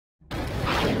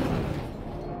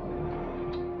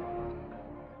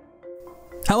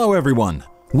Hello everyone.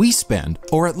 We spend,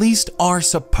 or at least are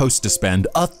supposed to spend,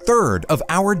 a third of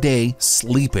our day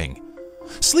sleeping.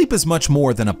 Sleep is much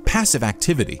more than a passive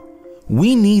activity.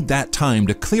 We need that time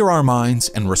to clear our minds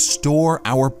and restore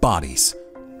our bodies.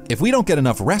 If we don't get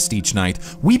enough rest each night,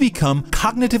 we become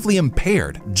cognitively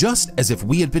impaired, just as if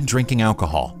we had been drinking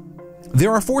alcohol.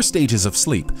 There are 4 stages of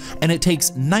sleep, and it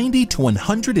takes 90 to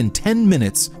 110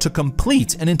 minutes to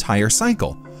complete an entire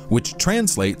cycle, which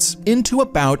translates into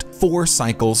about 4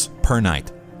 cycles per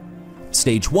night.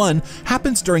 Stage 1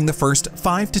 happens during the first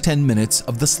 5 to 10 minutes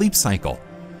of the sleep cycle.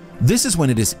 This is when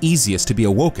it is easiest to be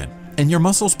awoken and your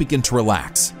muscles begin to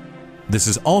relax. This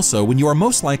is also when you are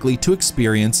most likely to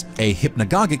experience a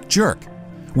hypnagogic jerk.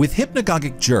 With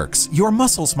hypnagogic jerks, your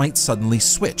muscles might suddenly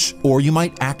switch, or you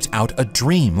might act out a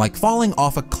dream like falling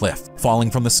off a cliff,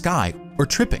 falling from the sky, or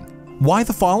tripping. Why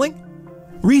the falling?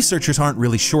 Researchers aren't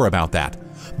really sure about that,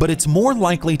 but it's more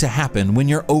likely to happen when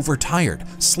you're overtired,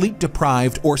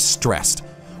 sleep-deprived, or stressed,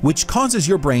 which causes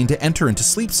your brain to enter into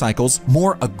sleep cycles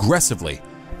more aggressively,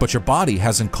 but your body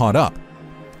hasn't caught up.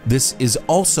 This is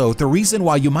also the reason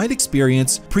why you might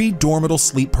experience pre-dormital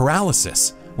sleep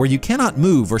paralysis, where you cannot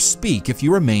move or speak if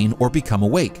you remain or become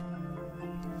awake.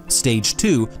 Stage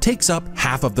 2 takes up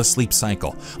half of the sleep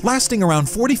cycle, lasting around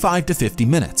 45 to 50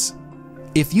 minutes.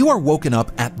 If you are woken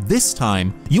up at this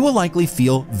time, you will likely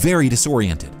feel very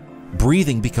disoriented.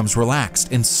 Breathing becomes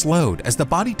relaxed and slowed as the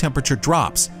body temperature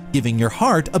drops, giving your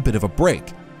heart a bit of a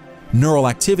break. Neural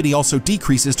activity also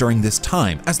decreases during this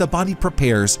time as the body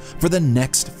prepares for the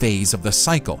next phase of the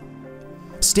cycle.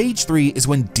 Stage 3 is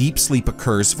when deep sleep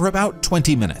occurs for about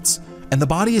 20 minutes, and the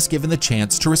body is given the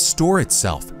chance to restore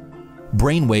itself.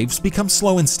 Brain waves become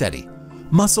slow and steady,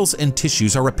 muscles and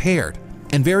tissues are repaired,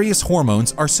 and various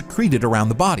hormones are secreted around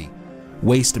the body.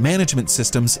 Waste management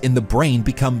systems in the brain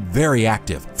become very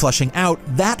active, flushing out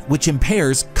that which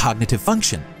impairs cognitive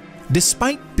function.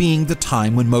 Despite being the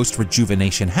time when most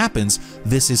rejuvenation happens,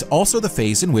 this is also the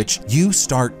phase in which you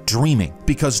start dreaming,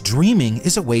 because dreaming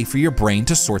is a way for your brain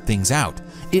to sort things out.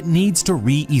 It needs to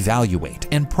re-evaluate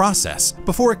and process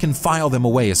before it can file them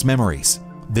away as memories.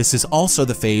 This is also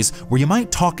the phase where you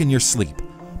might talk in your sleep,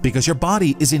 because your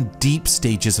body is in deep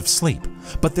stages of sleep,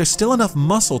 but there's still enough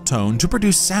muscle tone to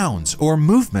produce sounds or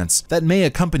movements that may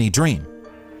accompany dream.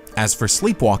 As for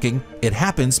sleepwalking, it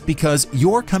happens because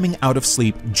you're coming out of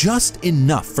sleep just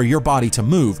enough for your body to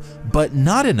move, but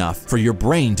not enough for your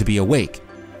brain to be awake.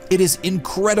 It is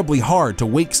incredibly hard to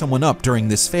wake someone up during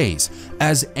this phase,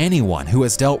 as anyone who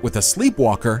has dealt with a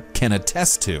sleepwalker can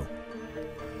attest to.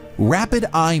 Rapid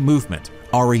eye movement,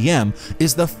 REM,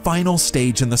 is the final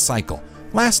stage in the cycle,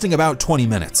 lasting about 20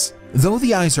 minutes. Though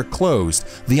the eyes are closed,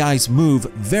 the eyes move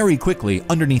very quickly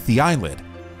underneath the eyelid.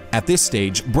 At this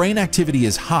stage, brain activity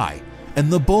is high, and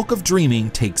the bulk of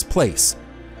dreaming takes place.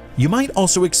 You might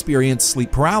also experience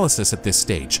sleep paralysis at this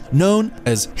stage, known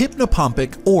as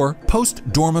hypnopompic or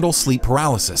post-dormital sleep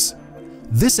paralysis.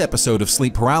 This episode of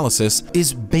sleep paralysis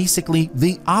is basically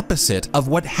the opposite of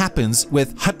what happens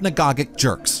with hypnagogic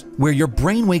jerks, where your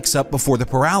brain wakes up before the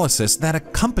paralysis that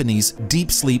accompanies deep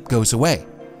sleep goes away.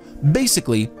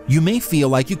 Basically, you may feel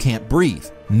like you can't breathe.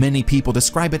 Many people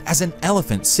describe it as an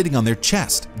elephant sitting on their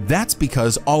chest. That's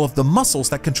because all of the muscles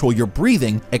that control your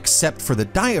breathing, except for the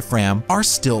diaphragm, are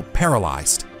still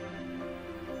paralyzed.